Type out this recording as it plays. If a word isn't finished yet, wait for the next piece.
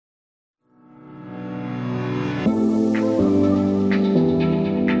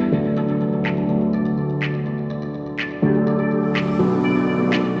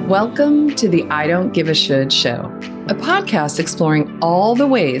Welcome to the I Don't Give a Should show, a podcast exploring all the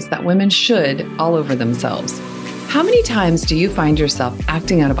ways that women should all over themselves. How many times do you find yourself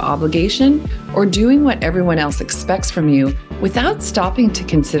acting out of obligation or doing what everyone else expects from you without stopping to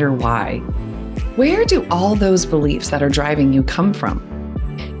consider why? Where do all those beliefs that are driving you come from?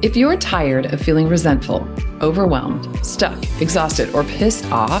 If you're tired of feeling resentful, overwhelmed, stuck, exhausted, or pissed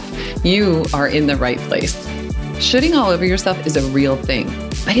off, you are in the right place. Shoulding all over yourself is a real thing,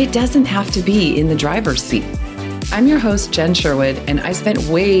 but it doesn't have to be in the driver's seat. I'm your host, Jen Sherwood, and I spent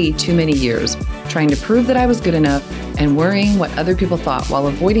way too many years trying to prove that I was good enough and worrying what other people thought while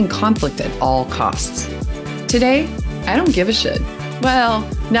avoiding conflict at all costs. Today, I don't give a shit. Well,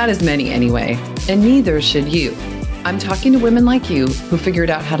 not as many anyway, and neither should you. I'm talking to women like you who figured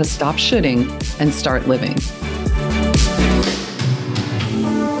out how to stop shoulding and start living.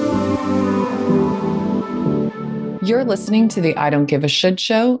 You're listening to the I Don't Give a Should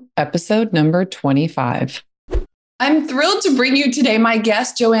show, episode number 25. I'm thrilled to bring you today my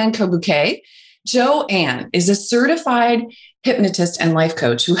guest, Joanne Kobuke. Joanne is a certified hypnotist and life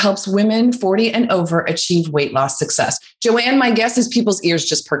coach who helps women 40 and over achieve weight loss success. Joanne, my guess is people's ears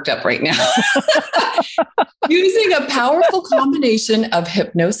just perked up right now. Using a powerful combination of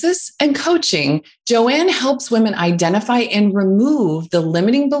hypnosis and coaching, Joanne helps women identify and remove the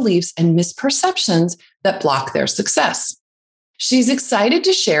limiting beliefs and misperceptions that block their success. She's excited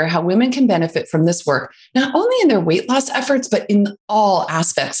to share how women can benefit from this work, not only in their weight loss efforts, but in all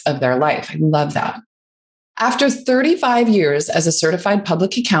aspects of their life. I love that. After 35 years as a certified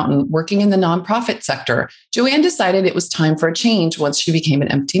public accountant working in the nonprofit sector, Joanne decided it was time for a change once she became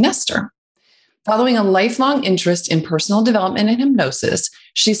an empty nester. Following a lifelong interest in personal development and hypnosis,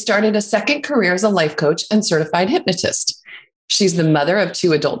 she started a second career as a life coach and certified hypnotist. She's the mother of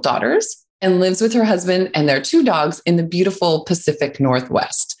 2 adult daughters and lives with her husband and their 2 dogs in the beautiful Pacific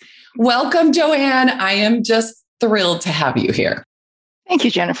Northwest. Welcome, Joanne. I am just thrilled to have you here. Thank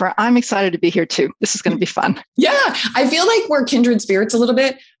you, Jennifer. I'm excited to be here too. This is going to be fun. Yeah, I feel like we're kindred spirits a little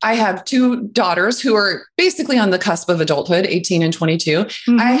bit. I have 2 daughters who are basically on the cusp of adulthood, 18 and 22.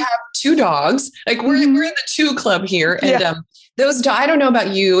 Mm-hmm. I have 2 dogs. Like we're in the 2 club here. And those I don't know about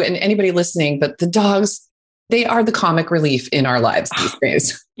you and anybody listening, but the dogs, they are the comic relief in our lives these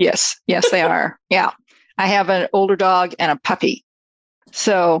days. Yes, they are. Yeah. I have an older dog and a puppy.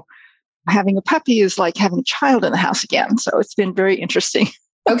 So having a puppy is like having a child in the house again. So it's been very interesting.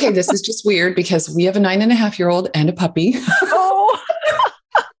 Okay, this is just weird because we have a 9.5-year-old and a puppy. Oh,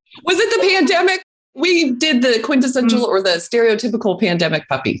 was it the pandemic? We did the quintessential or the stereotypical pandemic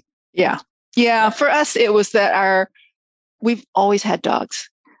puppy. Yeah. For us, it was that we've always had dogs.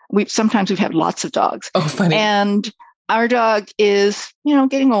 Sometimes we've had lots of dogs. Oh, funny. And our dog is,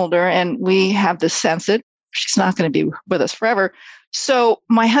 getting older, and we have this sense that she's not going to be with us forever. So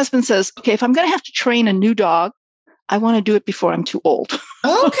my husband says, okay, if I'm going to have to train a new dog, I want to do it before I'm too old.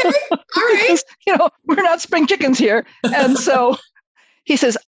 Okay. All right. Because, we're not spring chickens here. And so he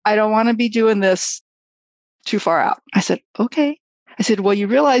says, I don't want to be doing this too far out. I said, okay. I said, well, you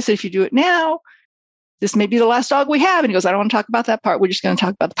realize that if you do it now, this may be the last dog we have. And he goes, I don't want to talk about that part. We're just going to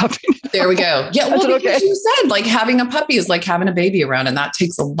talk about the puppy. There we go. Yeah. Well, because you said like having a puppy is like having a baby around, and that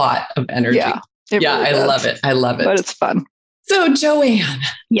takes a lot of energy. Yeah, really I love it. I love it. But it's fun. So Joanne,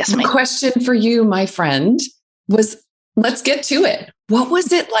 yes, my question for you, my friend, was let's get to it. What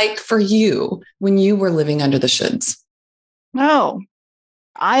was it like for you when you were living under the shoulds? Oh,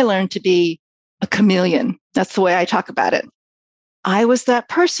 I learned to be a chameleon. That's the way I talk about it. I was that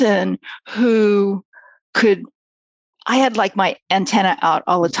person who I had like my antenna out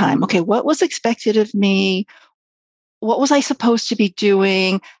all the time. Okay, what was expected of me? What was I supposed to be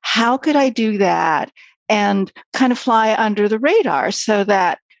doing? How could I do that? And kind of fly under the radar so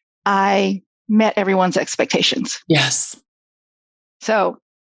that I met everyone's expectations. Yes. So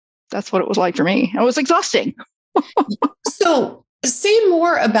that's what it was like for me. It was exhausting. So say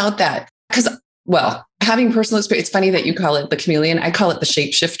more about that. Because, having personal experience, it's funny that you call it the chameleon. I call it the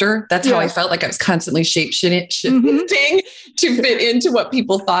shapeshifter. That's how I felt like I was constantly shifting to fit into what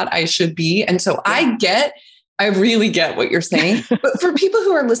people thought I should be. And so I really get what you're saying. But for people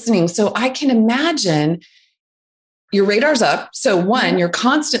who are listening, so I can imagine your radar's up. So one, you're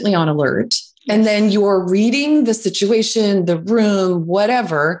constantly on alert. And then you're reading the situation, the room,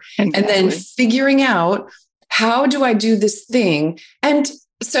 whatever, and then figuring out, how do I do this thing? And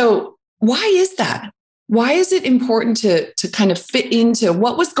so why is that? Why is it important to kind of fit into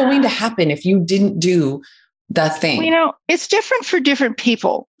what was going to happen if you didn't do the thing? It's different for different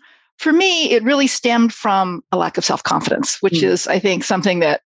people. For me, it really stemmed from a lack of self-confidence, which is, I think, something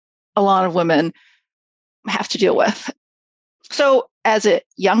that a lot of women have to deal with. So as a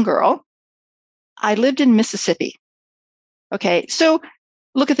young girl, I lived in Mississippi. Okay. So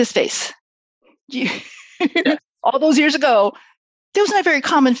look at this face. Yeah. All those years ago, there was not a very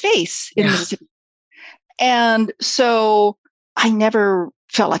common face in Yeah. Mississippi. And so I never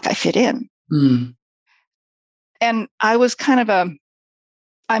felt like I fit in. Mm. And I was I'm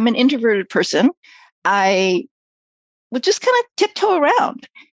an introverted person. I would just kind of tiptoe around.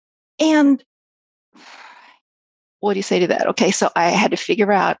 And what do you say to that? Okay, so I had to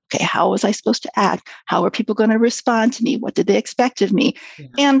figure out, okay, how was I supposed to act? How are people going to respond to me? What did they expect of me? Yeah.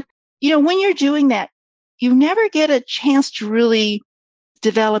 And, when you're doing that, you never get a chance to really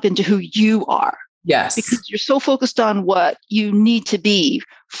develop into who you are. Yes. Because you're so focused on what you need to be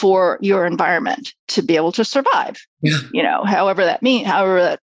for your environment to be able to survive. Yeah. However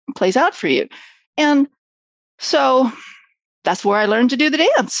that plays out for you. And so that's where I learned to do the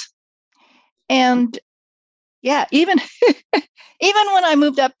dance. And yeah, even when I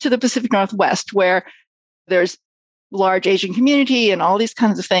moved up to the Pacific Northwest, where there's large Asian community and all these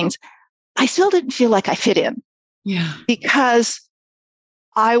kinds of things, I still didn't feel like I fit in. Yeah. Because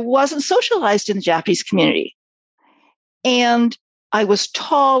I wasn't socialized in the Japanese community. And I was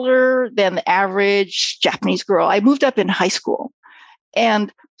taller than the average Japanese girl. I moved up in high school.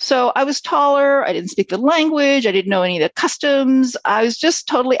 And so I was taller. I didn't speak the language. I didn't know any of the customs. I was just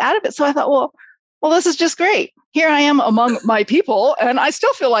totally out of it. So I thought, well, this is just great. Here I am among my people, and I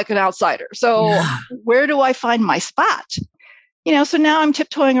still feel like an outsider. So where do I find my spot? So now I'm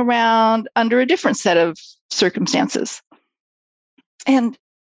tiptoeing around under a different set of circumstances. And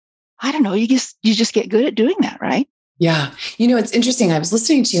I don't know, you just get good at doing that, right? Yeah. It's interesting. I was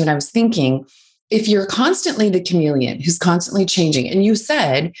listening to you and I was thinking, if you're constantly the chameleon who's constantly changing, and you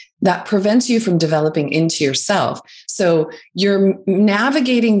said that prevents you from developing into yourself. So you're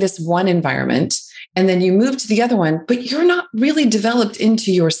navigating this one environment and then you move to the other one, but you're not really developed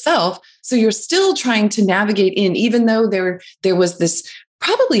into yourself. So you're still trying to navigate in, even though there was this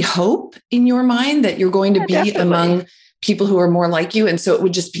probably hope in your mind that you're going to be definitely among people who are more like you. And so it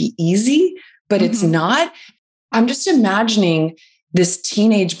would just be easy, but it's not. I'm just imagining this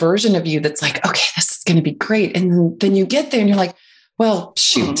teenage version of you that's like, okay, this is going to be great. And then you get there and you're like, well,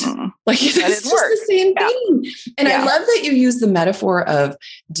 shoot, like it's just the same thing. And I love that you use the metaphor of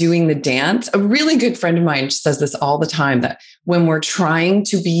doing the dance. A really good friend of mine says this all the time, that when we're trying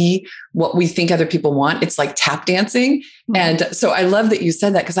to be what we think other people want, it's like tap dancing. And so I love that you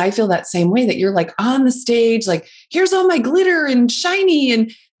said that, because I feel that same way, that you're like on the stage, like, here's all my glitter and shiny,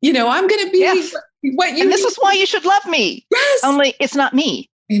 and I'm going to be what you. And this is why you should love me. Yes. Only it's not me.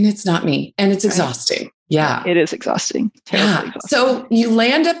 And it's not me. And it's exhausting. Yeah. It is exhausting. Terribly exhausting. So you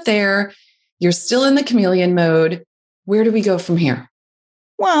land up there, you're still in the chameleon mode. Where do we go from here?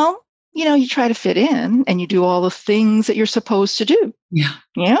 Well, you try to fit in and you do all the things that you're supposed to do.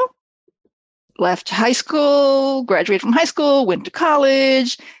 Yeah. Left high school, graduated from high school, went to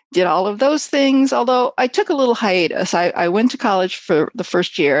college, did all of those things. Although I took a little hiatus. I went to college for the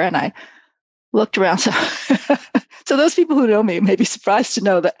first year and I looked around. So those people who know me may be surprised to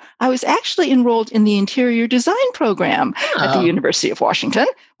know that I was actually enrolled in the interior design program at the University of Washington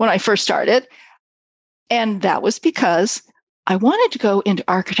when I first started. And that was because I wanted to go into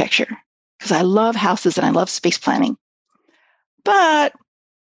architecture, because I love houses and I love space planning. But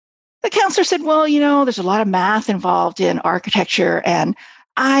the counselor said, well, there's a lot of math involved in architecture. And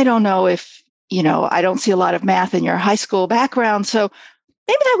I don't know if, I don't see a lot of math in your high school background. So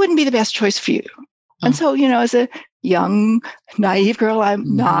maybe that wouldn't be the best choice for you. And so, as a young, naive girl,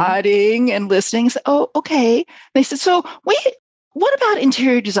 I'm nodding and listening. So, oh, okay. They said, so what about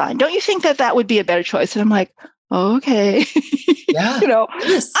interior design? Don't you think that would be a better choice? And I'm like, okay. Yeah.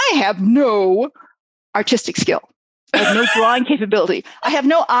 I have no artistic skill. I have no drawing capability. I have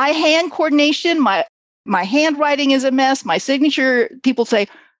no eye-hand coordination. My handwriting is a mess. My signature, people say,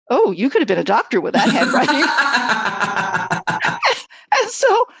 oh, you could have been a doctor with that handwriting. And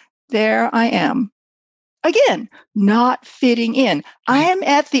so there I am. Again, not fitting in. I am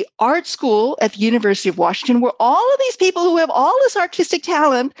at the art school at the University of Washington, where all of these people who have all this artistic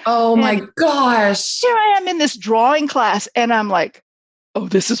talent. Oh my gosh. Here I am in this drawing class, and I'm like, oh,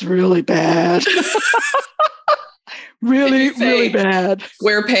 this is really bad. Really bad.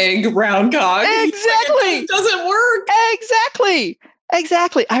 Square peg, round cog. Exactly. It doesn't work.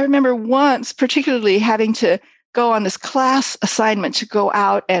 Exactly. I remember once particularly having to go on this class assignment to go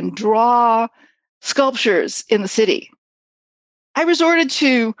out and draw sculptures in the city. I resorted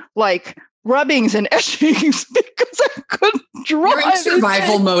to rubbings and etchings because I couldn't draw. You're in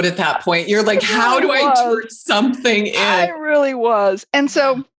survival mode at that point. You're like, how do I turn something in? I really was. And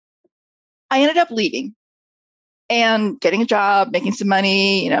so I ended up leaving. and getting a job, making some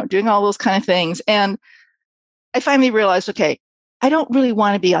money, doing all those kind of things. And I finally realized, okay, I don't really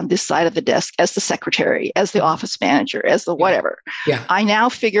want to be on this side of the desk as the secretary, as the office manager, as the whatever. Yeah. I now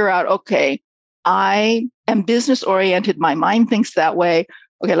figure out, okay, I am business oriented. My mind thinks that way.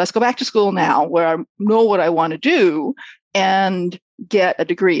 Okay, let's go back to school now where I know what I want to do and get a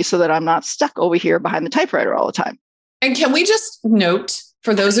degree so that I'm not stuck over here behind the typewriter all the time. And can we just note,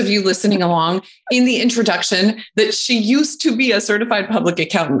 for those of you listening along, in the introduction, that she used to be a certified public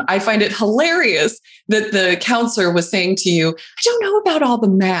accountant. I find it hilarious that the counselor was saying to you, I don't know about all the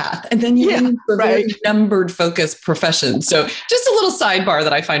math. And then you went into a very numbered focused profession. So just a little sidebar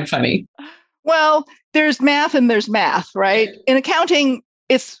that I find funny. Well, there's math and there's math, right? In accounting,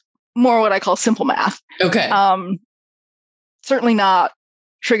 it's more what I call simple math. Okay. Certainly not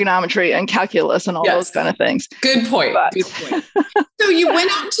trigonometry and calculus and all those kind of things. Good point. Good point. So you went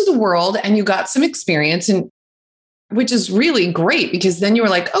out into the world and you got some experience, and which is really great because then you were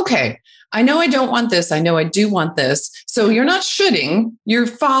like, okay, I know I don't want this. I know I do want this. So you're not shoulding, you're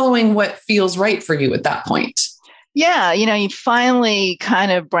following what feels right for you at that point. Yeah. You finally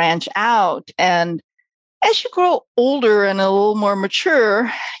kind of branch out. And as you grow older and a little more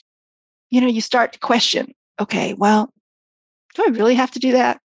mature, you start to question, okay, well, do I really have to do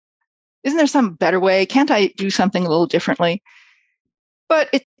that? Isn't there some better way? Can't I do something a little differently? But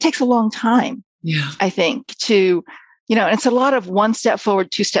it takes a long time, I think, to, and it's a lot of one step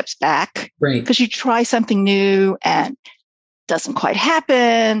forward, two steps back. Right. Because you try something new and it doesn't quite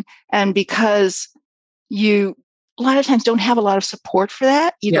happen. And because you a lot of times don't have a lot of support for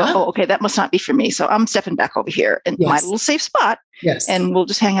that, you go, oh, okay, that must not be for me. So I'm stepping back over here in my little safe spot. Yes. And we'll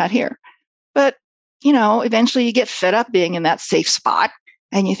just hang out here. But eventually you get fed up being in that safe spot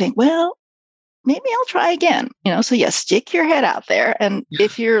and you think, well, maybe I'll try again. So you stick your head out there. And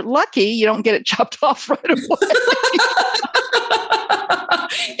if you're lucky, you don't get it chopped off right away.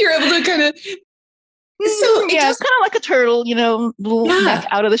 You're able to kind of. So it's kind of like a turtle, little neck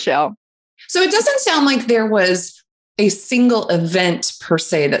out of the shell. So it doesn't sound like there was a single event per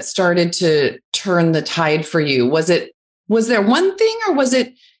se that started to turn the tide for you. Was there one thing, or was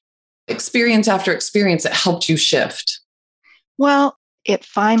it experience after experience that helped you shift? Well,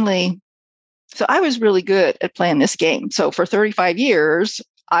 so I was really good at playing this game. So for 35 years,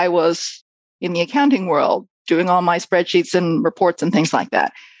 I was in the accounting world doing all my spreadsheets and reports and things like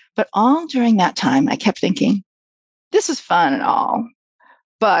that. But all during that time, I kept thinking, this is fun and all,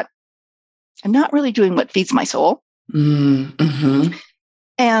 but I'm not really doing what feeds my soul. Mm-hmm.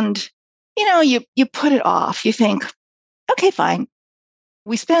 And, you put it off. You think, okay, fine.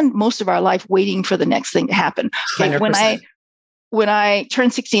 We spend most of our life waiting for the next thing to happen. Okay, when I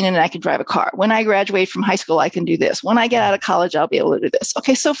turn 16 and I can drive a car, when I graduate from high school, I can do this. When I get out of college, I'll be able to do this.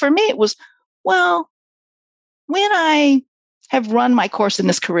 Okay, so for me, it was, well, when I have run my course in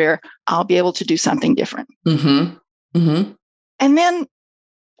this career, I'll be able to do something different. Mm-hmm. Mm-hmm. And then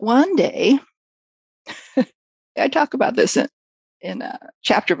one day, I talk about this in a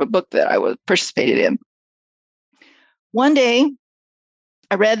chapter of a book that I was participated in. One day,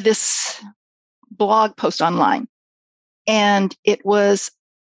 I read this blog post online, and it was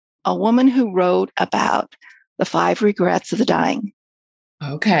a woman who wrote about the 5 regrets of the dying.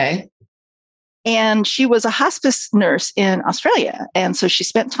 Okay. And she was a hospice nurse in Australia. And so she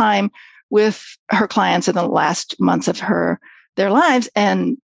spent time with her clients in the last months of their lives.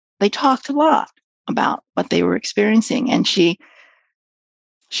 And they talked a lot about what they were experiencing. And she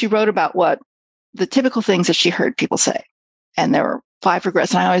wrote about what the typical things that she heard people say. And there were 5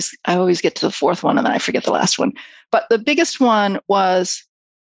 regrets. And I always get to the 4th one and then I forget the last one. But the biggest one was,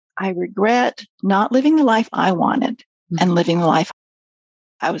 I regret not living the life I wanted and living the life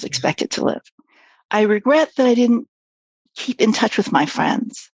I was expected to live. I regret that I didn't keep in touch with my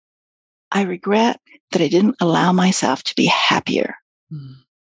friends. I regret that I didn't allow myself to be happier.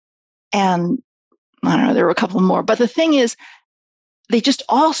 And I don't know, there were a couple more. But the thing is, they just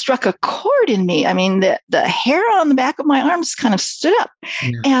all struck a chord in me. I mean, the hair on the back of my arms kind of stood up.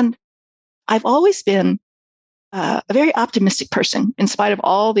 Yeah. And I've always been a very optimistic person. In spite of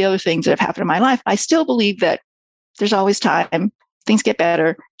all the other things that have happened in my life, I still believe that there's always time. Things get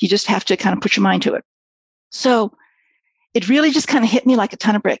better. You just have to kind of put your mind to it. So it really just kind of hit me like a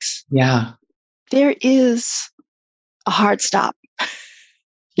ton of bricks. Yeah. There is a hard stop.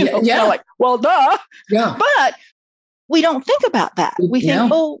 Yeah. Like, well, duh. Yeah. But we don't think about that. We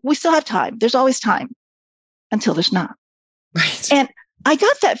think, oh, we still have time. There's always time until there's not. Right. And I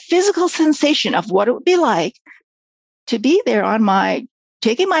got that physical sensation of what it would be like to be there on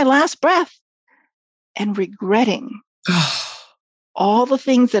taking my last breath and regretting all the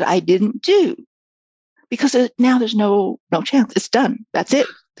things that I didn't do because now there's no chance. It's done. That's it.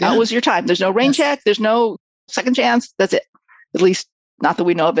 That was your time. There's no rain check. There's no second chance. That's it. At least not that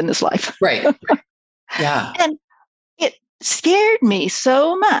we know of in this life. Right. Yeah. And it scared me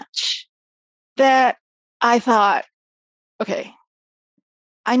so much that I thought, okay,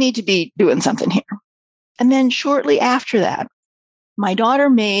 I need to be doing something here. And then shortly after that, my daughter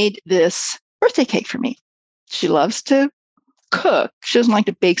made this birthday cake for me. She loves to cook. She doesn't like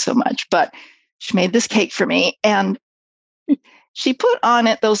to bake so much, but she made this cake for me. And she put on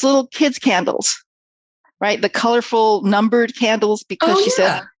it those little kids' candles, right? The colorful numbered candles, because she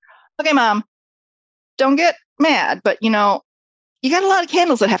said, okay, Mom, don't get mad, but you got a lot of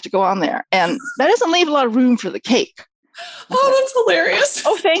candles that have to go on there. And that doesn't leave a lot of room for the cake. Oh, that's hilarious.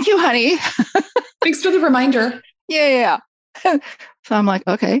 Oh, thank you, honey. Thanks for the reminder. Yeah. So I'm like,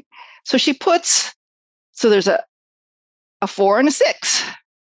 okay. So there's a 4 and a 6,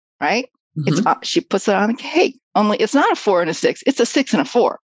 right? Mm-hmm. She puts it on the cake. Only it's not a 4 and a 6. It's a 6 and a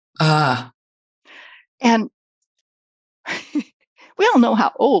 4. And we all know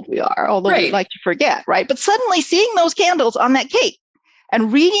how old we are, although we like to forget, right? But suddenly seeing those candles on that cake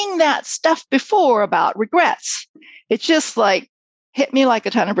and reading that stuff before about regrets, it just like hit me like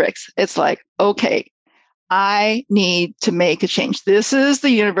a ton of bricks. It's like, okay, I need to make a change. This is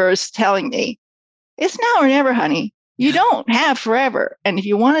the universe telling me it's now or never, honey. You don't have forever. And if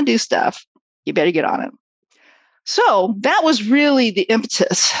you want to do stuff, you better get on it. So that was really the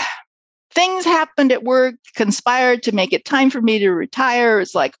impetus. Things happened at work, conspired to make it time for me to retire.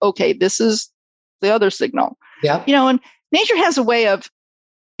 It's like, okay, this is the other signal. Yeah. And nature has a way of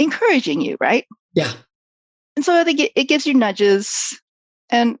encouraging you, right? Yeah. And so it gives you nudges.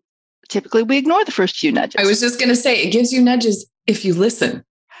 And typically we ignore the first few nudges. I was just going to say, it gives you nudges if you listen.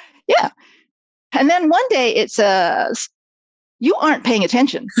 Yeah. And then one day it says, you aren't paying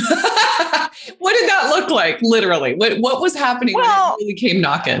attention. What did that look like? Literally, what was happening when it really came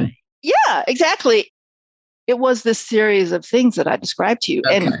knocking? Yeah, exactly. It was this series of things that I described to you.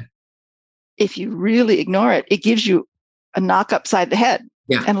 Okay. And if you really ignore it, it gives you a knock upside the head.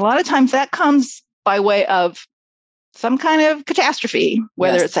 Yeah. And a lot of times that comes by way of some kind of catastrophe,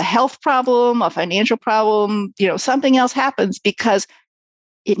 whether it's a health problem, a financial problem, something else happens because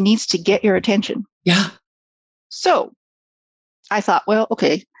it needs to get your attention. Yeah. So I thought, well,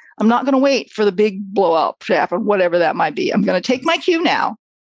 okay, I'm not going to wait for the big blowout to happen, whatever that might be. I'm going to take my cue now,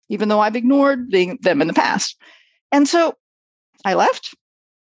 even though I've ignored them in the past. And so I left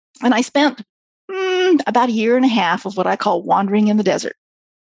and I spent about a year and a half of what I call wandering in the desert,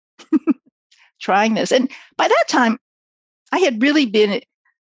 trying this. And by that time, I had really been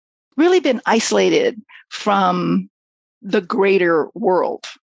isolated from the greater world.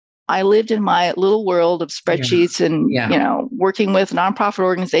 I lived in my little world of spreadsheets and, working with nonprofit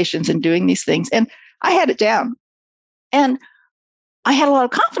organizations and doing these things. And I had it down. And I had a lot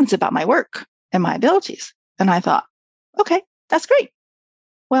of confidence about my work and my abilities. And I thought, okay, that's great.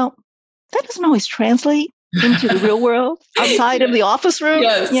 Well, that doesn't always translate into the real world outside of the office room,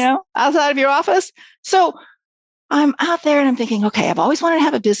 outside of your office. So I'm out there and I'm thinking, okay, I've always wanted to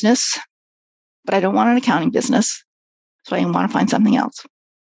have a business, but I don't want an accounting business. So I want to find something else.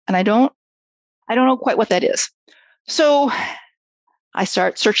 And I don't know quite what that is. So I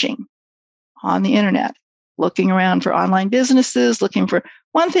start searching on the internet, looking around for online businesses, looking for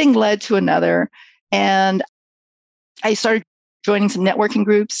one thing led to another. And I started joining some networking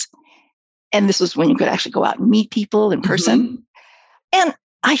groups. And this was when you could actually go out and meet people in person. Mm-hmm. And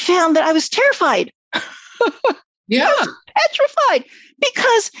I found that I was terrified. Yeah. I was petrified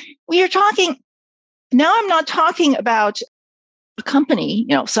because we are talking, now I'm not talking about a company,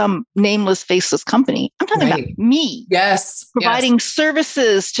 some nameless, faceless company. I'm talking about me. Yes. Providing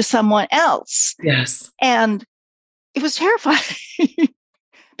services to someone else. Yes. And it was terrifying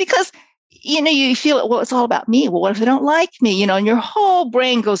because, you feel it, well, it's all about me. Well, what if they don't like me? And your whole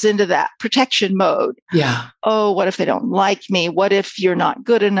brain goes into that protection mode. Yeah. Oh, what if they don't like me? What if you're not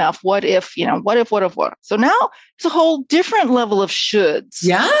good enough? What if? So now it's a whole different level of shoulds.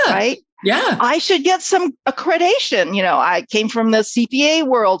 Yeah. Right? Yeah. I should get some accreditation. I came from the CPA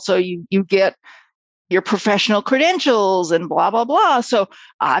world. So you get your professional credentials and blah, blah, blah. So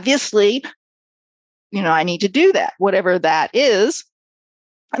obviously, I need to do that, whatever that is.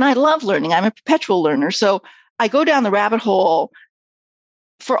 And I love learning. I'm a perpetual learner. So I go down the rabbit hole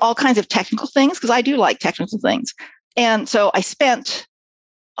for all kinds of technical things because I do like technical things. And so I spent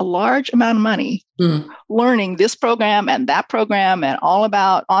a large amount of money learning this program and that program and all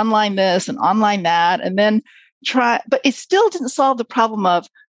about online this and online that. And then but it still didn't solve the problem of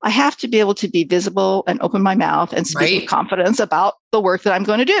I have to be able to be visible and open my mouth and speak with confidence about the work that I'm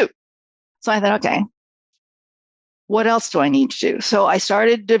going to do. So I thought, okay, what else do I need to do? So I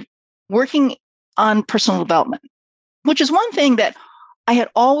started working on personal development, which is one thing that I had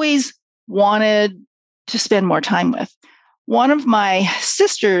always wanted to spend more time with. One of my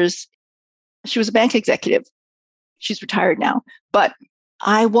sisters, she was a bank executive. She's retired now, but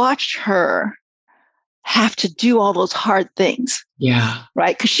I watched her have to do all those hard things. Yeah.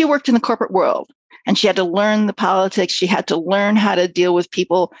 Right? Because she worked in the corporate world and she had to learn the politics. She had to learn how to deal with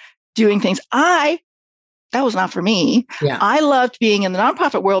people doing things. That was not for me. Yeah. I loved being in the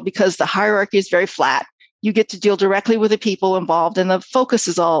nonprofit world because the hierarchy is very flat. You get to deal directly with the people involved and the focus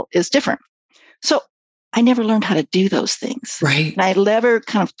is different. So I never learned how to do those things. Right. And I never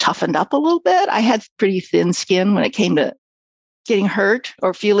kind of toughened up a little bit. I had pretty thin skin when it came to getting hurt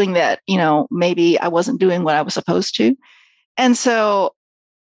or feeling that, maybe I wasn't doing what I was supposed to. And so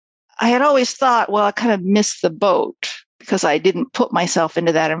I had always thought, well, I kind of missed the boat because I didn't put myself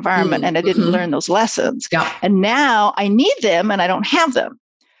into that environment and I didn't learn those lessons. Yeah. And now I need them and I don't have them.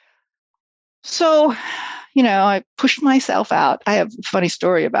 So, I pushed myself out. I have a funny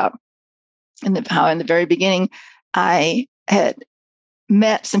story about how in the very beginning, I had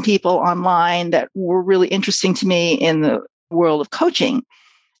met some people online that were really interesting to me in the world of coaching.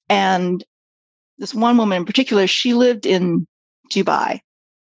 And this one woman in particular, she lived in Dubai.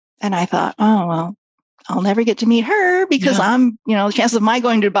 And I thought, oh, well, I'll never get to meet her because the chances of my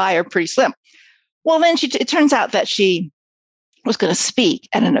going to Dubai are pretty slim. Well, then it turns out that she was going to speak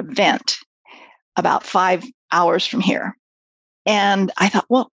at an event about 5 hours from here. And I thought,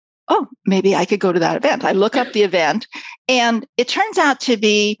 well, maybe I could go to that event. I look up the event and it turns out to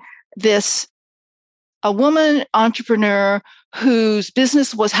be a woman entrepreneur whose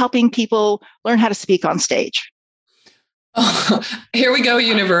business was helping people learn how to speak on stage. Oh, here we go,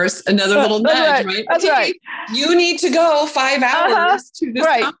 universe. Another little nudge, right? That's right. You need to go 5 hours to this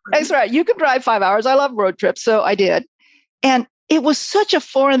conference. That's right. You can drive 5 hours. I love road trips, so I did. And it was such a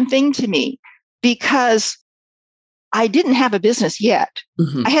foreign thing to me because I didn't have a business yet.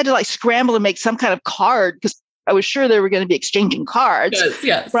 Mm-hmm. I had to scramble to make some kind of card because I was sure they were going to be exchanging cards.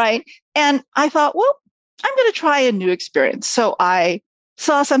 Yes. Right. And I thought, well, I'm going to try a new experience. So I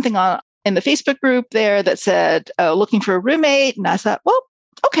saw something in the Facebook group there that said, looking for a roommate. And I thought, well,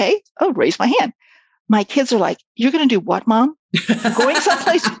 okay, I'll raise my hand. My kids are like, you're going to do what, Mom? Going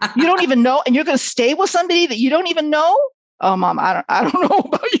someplace you don't even know, and you're going to stay with somebody that you don't even know? Oh, Mom, I don't know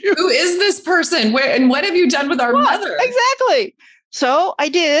about you. Who is this person? Where and what have you done with our mother? Exactly. So I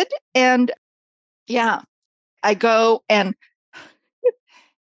did. And I go and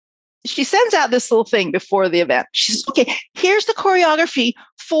she sends out this little thing before the event. She says, okay, here's the choreography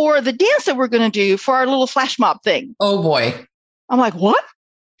for the dance that we're going to do for our little flash mob thing. Oh, boy. I'm like, what?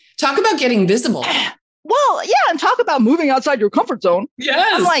 Talk about getting visible. Well, yeah. And talk about moving outside your comfort zone. Yes.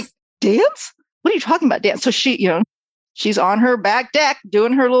 I'm like, dance? What are you talking about, dance? So she's on her back deck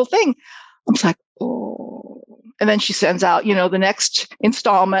doing her little thing. I'm just like, oh. And then she sends out, the next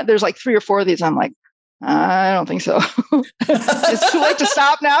installment. There's 3 or 4 of these. I'm like, I don't think so. It's too late to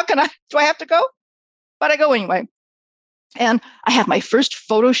stop now. Do I have to go? But I go anyway. And I have my first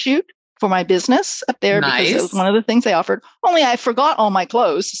photo shoot for my business up there because it was one of the things they offered. Only I forgot all my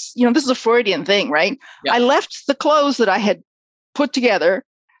clothes. This is a Freudian thing, right? Yeah. I left the clothes that I had put together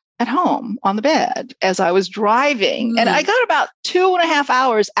at home on the bed as I was driving. And I got about 2.5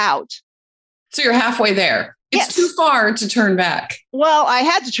 hours out. So you're halfway there. It's too far to turn back. Well, I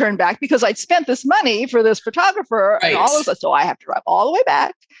had to turn back because I'd spent this money for this photographer and all of that. So I have to drive all the way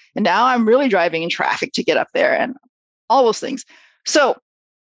back. And now I'm really driving in traffic to get up there and all those things. So,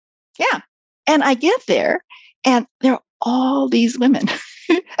 and I get there and there are all these women.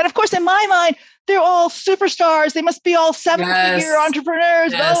 And of course, in my mind, they're all superstars. They must be all 7-figure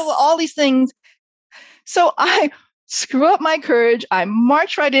entrepreneurs, all these things. So I screw up my courage. I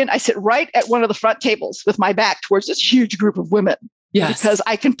march right in. I sit right at one of the front tables with my back towards this huge group of women. Yes. Because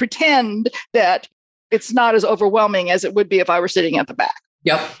I can pretend that it's not as overwhelming as it would be if I were sitting at the back.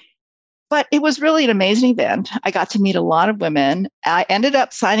 Yep. But it was really an amazing event. I got to meet a lot of women. I ended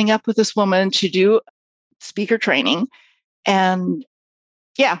up signing up with this woman to do speaker training. And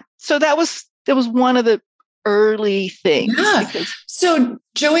so that was one of the early things. Yeah. So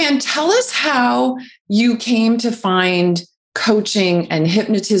Joanne, tell us how you came to find coaching and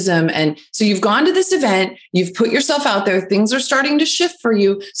hypnotism. And so you've gone to this event, you've put yourself out there, things are starting to shift for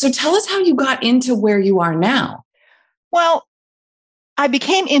you. So tell us how you got into where you are now. Well, I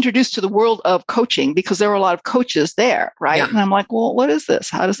became introduced to the world of coaching because there were a lot of coaches there, right? Yeah. And I'm like, well, what is this?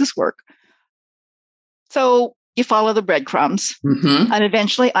 How does this work? So you follow the breadcrumbs. Mm-hmm. And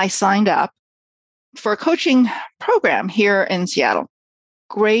eventually I signed up for a coaching program here in Seattle.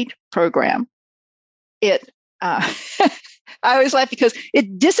 Great program. It uh, I always laugh because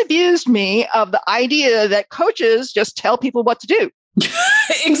it disabused me of the idea that coaches just tell people what to do.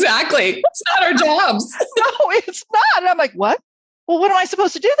 Exactly. It's not our jobs. No, it's not. And I'm like, what? Well, what am I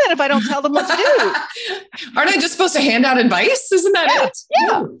supposed to do then if I don't tell them what to do? Aren't I just supposed to hand out advice? Isn't that it?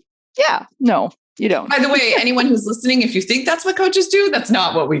 Yeah. Yeah. No, you don't. By the way, anyone who's listening, if you think that's what coaches do, that's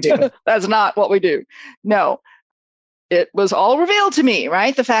not what we do. That's not what we do. No, it was all revealed to me,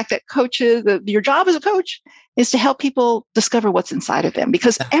 right? The fact that coaches, your job as a coach is to help people discover what's inside of them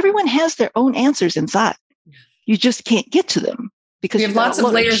because everyone has their own answers inside. You just can't get to them because we have lots of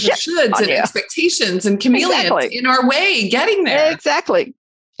layers of shoulds and expectations and chameleons in our way getting there.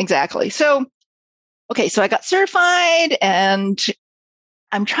 Exactly. So, okay, so I got certified and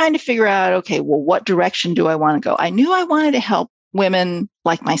I'm trying to figure out, okay, well, what direction do I want to go? I knew I wanted to help women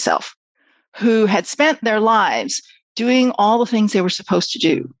like myself who had spent their lives doing all the things they were supposed to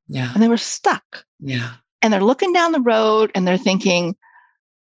do. Yeah. And they were stuck. Yeah. And they're looking down the road and they're thinking,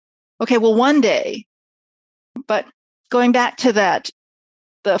 okay, well, one day, but going back to that,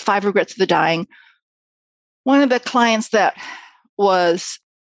 the 5 regrets of the dying, one of the clients that was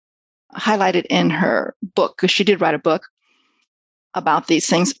highlighted in her book, because she did write a book about these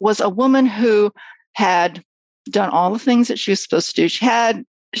things, was a woman who had done all the things that she was supposed to do. She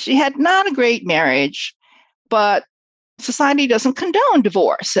had not a great marriage, but society doesn't condone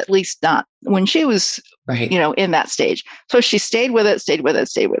divorce, at least not when she was, in that stage. So she stayed with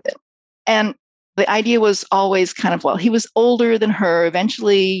it. And the idea was always kind of, well, he was older than her.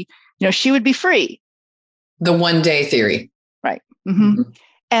 Eventually, she would be free. The one day theory. Right. Mm-hmm.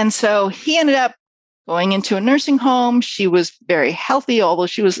 And so he ended up going into a nursing home. She was very healthy, although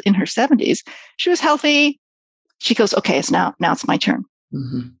she was in her 70s. She was healthy. She goes, okay, now it's my turn.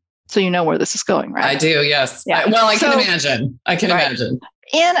 Mm-hmm. So you know where this is going, right? I do, yes. Yeah. I can imagine. I can imagine.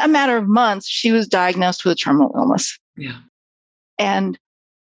 In a matter of months, she was diagnosed with a terminal illness. Yeah. And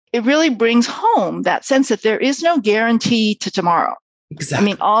it really brings home that sense that there is no guarantee to tomorrow. Exactly. I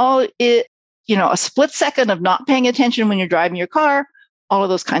mean, a split second of not paying attention when you're driving your car, all of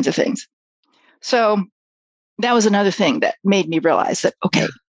those kinds of things. So that was another thing that made me realize that, okay,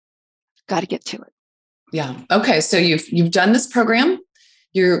 got to get to it. Yeah. Okay. So you've done this program.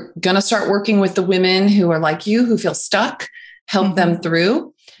 You're going to start working with the women who are like you, who feel stuck, help them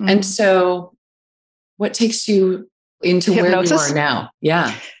through. Mm-hmm. And so what takes you into hypnosis? Where you are now?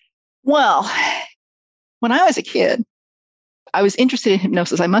 Yeah. Well, when I was a kid, I was interested in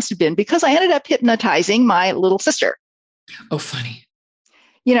hypnosis. I must have been because I ended up hypnotizing my little sister. Oh, funny.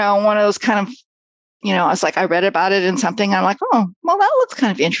 One of those kind of, I was like, I read about it in something. I'm like, oh, well, that looks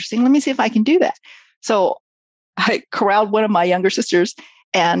kind of interesting. Let me see if I can do that. So I corralled one of my younger sisters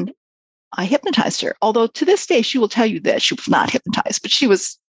and I hypnotized her. Although to this day, she will tell you that she was not hypnotized, but she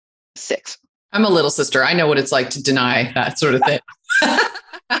was 6. I'm a little sister. I know what it's like to deny that sort of thing.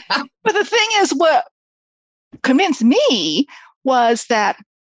 But the thing is, what convinced me was that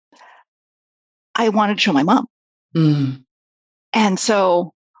I wanted to show my mom. Mm. And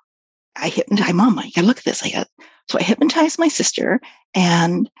so I hypnotized mom. I look at this. So I hypnotized my sister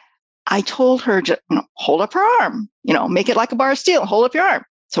and I told her to hold up her arm, make it like a bar of steel, hold up your arm.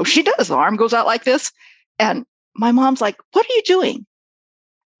 So she does. The arm goes out like this. And my mom's like, what are you doing?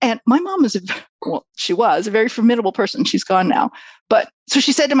 And my mom she was a very formidable person. She's gone now. But so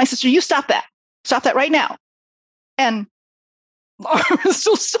she said to my sister, you stop that. Stop that right now. And the arm is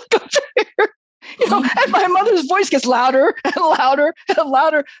still stuck up there. And my mother's voice gets louder and louder and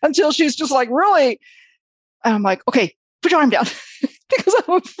louder until she's just like, really? And I'm like, okay, put your arm down because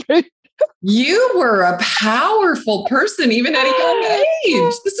I'm afraid. You were a powerful person, even at a young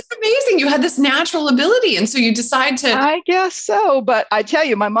age. This is amazing. You had this natural ability. And so you decide to. I guess so. But I tell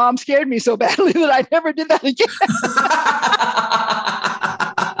you, my mom scared me so badly that I never did that again.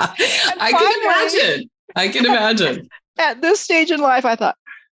 I can imagine. At this stage in life, I thought,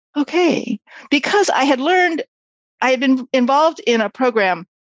 okay, because I had been involved in a program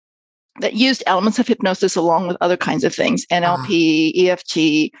that used elements of hypnosis along with other kinds of things, NLP,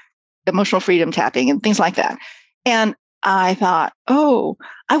 EFT, emotional freedom tapping, and things like that. And I thought, oh,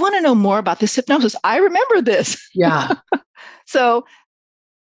 I want to know more about this hypnosis. I remember this. Yeah. So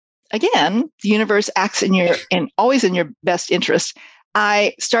again, the universe acts always in your best interest.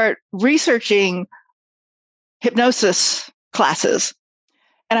 I start researching hypnosis classes.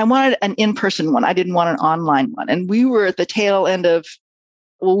 And I wanted an in-person one. I didn't want an online one. And we were at the tail end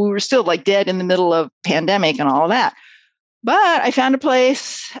we were still like dead in the middle of pandemic and all of that. But I found a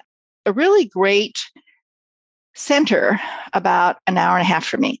place, a really great center about an hour and a half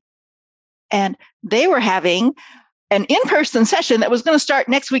from me. And they were having an in-person session that was going to start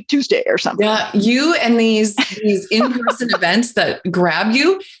next week, Tuesday or something. Yeah, you and these in-person events that grab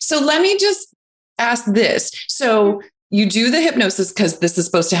you. So let me just ask this. So you do the hypnosis because this is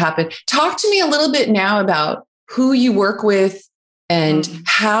supposed to happen. Talk to me a little bit now about who you work with and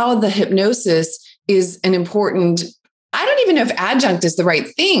how the hypnosis is an important, I don't even know if adjunct is the right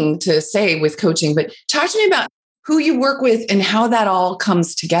thing to say with coaching, but talk to me about who you work with and how that all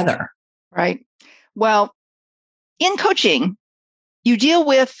comes together. Right. Well, in coaching, you deal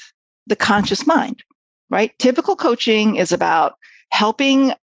with the conscious mind, right? Typical coaching is about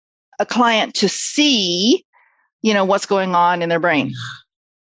helping a client to see, what's going on in their brain.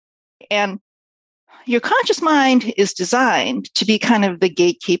 And your conscious mind is designed to be kind of the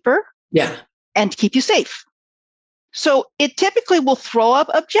gatekeeper and keep you safe. So it typically will throw up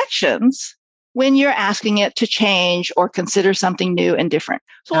objections when you're asking it to change or consider something new and different.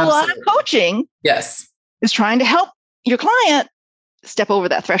 So a lot of coaching is trying to help your client step over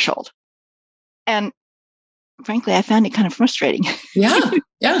that threshold. And frankly, I found it kind of frustrating. Yeah.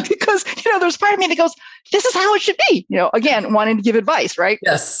 Because, there's part of me that goes, this is how it should be, again, wanting to give advice, right?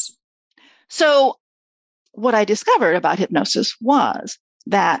 Yes. So what I discovered about hypnosis was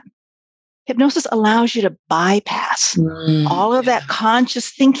that hypnosis allows you to bypass all of that conscious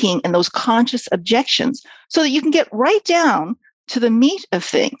thinking and those conscious objections so that you can get right down to the meat of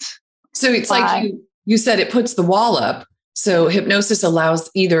things. So it's like you said, it puts the wall up. So hypnosis allows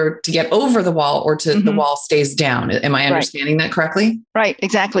either to get over the wall or to the wall stays down. Am I understanding that correctly? Right,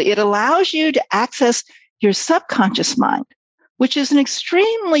 exactly. It allows you to access your subconscious mind, which is an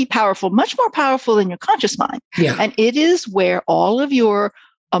extremely powerful, much more powerful than your conscious mind. Yeah. And it is where all of your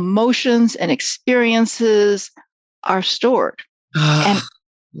emotions and experiences are stored. And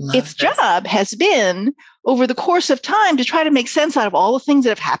its job has been over the course of time to try to make sense out of all the things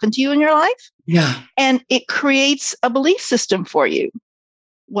that have happened to you in your life. Yeah. And it creates a belief system for you.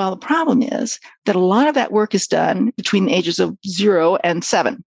 Well, the problem is that a lot of that work is done between the ages of 0 and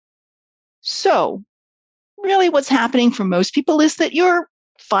 7. So really what's happening for most people is that your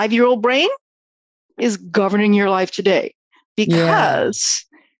 5-year-old brain is governing your life today because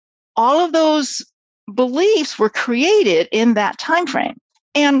all of those beliefs were created in that time frame.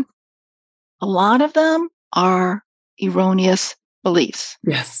 And a lot of them are erroneous beliefs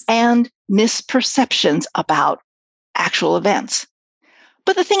and misperceptions about actual events.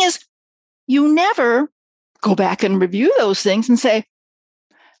 But the thing is, you never go back and review those things and say,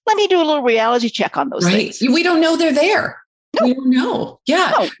 let me do a little reality check on those things. We don't know they're there. No. We don't know.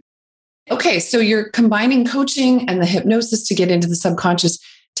 Yeah. No. Okay. So you're combining coaching and the hypnosis to get into the subconscious.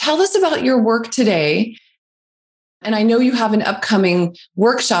 Tell us about your work today. And I know you have an upcoming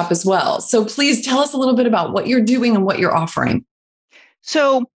workshop as well. So please tell us a little bit about what you're doing and what you're offering.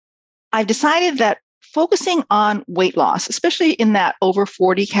 So I've decided that focusing on weight loss, especially in that over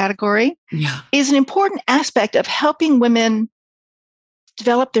 40 category, is an important aspect of helping women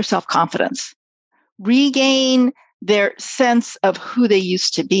develop their self-confidence, regain their sense of who they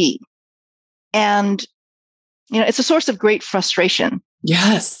used to be. And, it's a source of great frustration.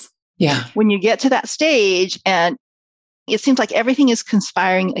 Yes. Yeah. When you get to that stage and it seems like everything is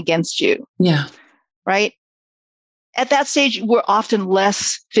conspiring against you. Yeah. Right? At that stage, we're often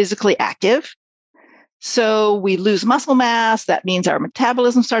less physically active. So we lose muscle mass. That means our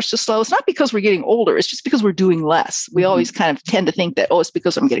metabolism starts to slow. It's not because we're getting older. It's just because we're doing less. We always kind of tend to think that, it's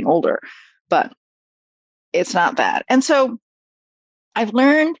because I'm getting older, but it's not that. And so I've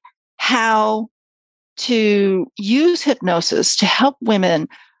learned how to use hypnosis to help women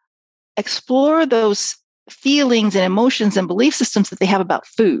explore those feelings and emotions and belief systems that they have about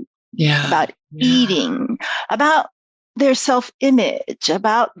food, about eating, about their self-image,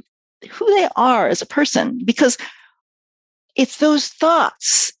 about who they are as a person, because it's those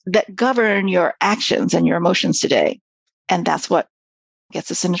thoughts that govern your actions and your emotions today. And that's what gets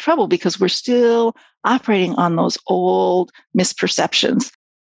us into trouble because we're still operating on those old misperceptions.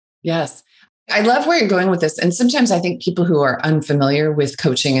 Yes. I love where you're going with this. And sometimes I think people who are unfamiliar with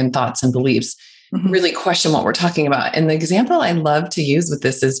coaching and thoughts and beliefs really question what we're talking about. And the example I love to use with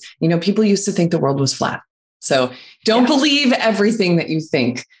this is, people used to think the world was flat. So don't believe everything that you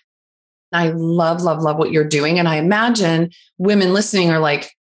think. I love, love, love what you're doing. And I imagine women listening are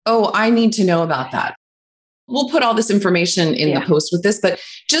like, oh, I need to know about that. We'll put all this information in the post with this, but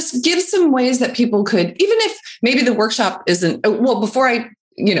just give some ways that people could, even if maybe the workshop isn't, they're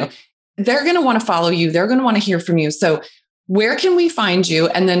going to want to follow you. They're going to want to hear from you. So where can we find you?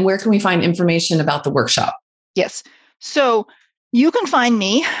 And then where can we find information about the workshop? Yes. So you can find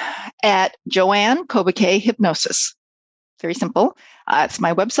me at Joanne Kobuke Hypnosis. very simple. It's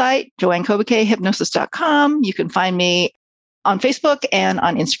my website, JoanneKobukeHypnosis.com. You can find me on Facebook and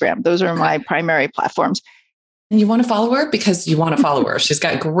on Instagram. Those are my primary platforms. And you want to follow her because you want to follow her. She's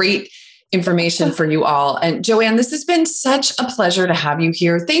got great information for you all. And Joanne, this has been such a pleasure to have you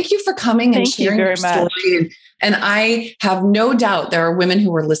here. Thank you for coming and sharing your story. And I have no doubt there are women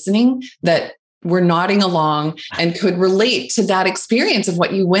who are listening that were nodding along and could relate to that experience of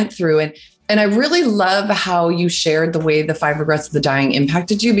what you went through. And I really love how you shared the way the 5 regrets of the dying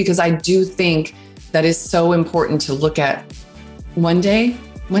impacted you, because I do think that is so important to look at. One day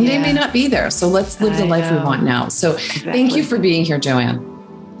may not be there. So let's live the life we want now. So Thank you for being here, Joanne.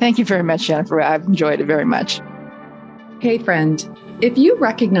 Thank you very much, Jennifer. I've enjoyed it very much. Hey, friend, if you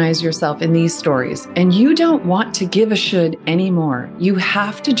recognize yourself in these stories and you don't want to give a should anymore, you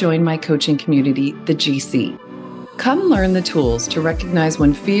have to join my coaching community, the GC. Come learn the tools to recognize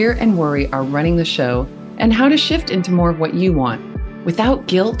when fear and worry are running the show and how to shift into more of what you want without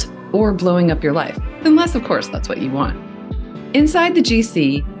guilt or blowing up your life, unless, of course, that's what you want. Inside the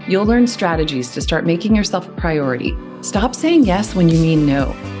GC, you'll learn strategies to start making yourself a priority. Stop saying yes when you mean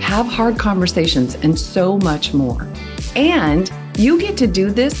no. Have hard conversations and so much more. And you get to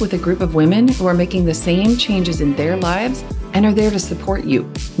do this with a group of women who are making the same changes in their lives and are there to support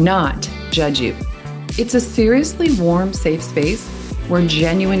you, not judge you. It's a seriously warm, safe space where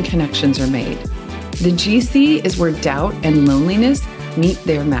genuine connections are made. The GC is where doubt and loneliness meet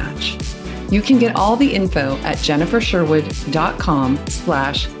their match. You can get all the info at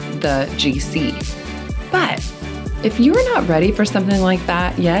jennifersherwood.com/thegc. But if you're not ready for something like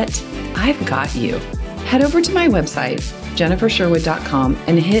that yet, I've got you. Head over to my website, jennifersherwood.com,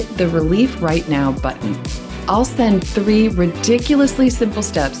 and hit the Relief Right Now button. I'll send 3 ridiculously simple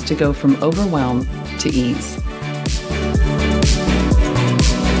steps to go from overwhelm to ease.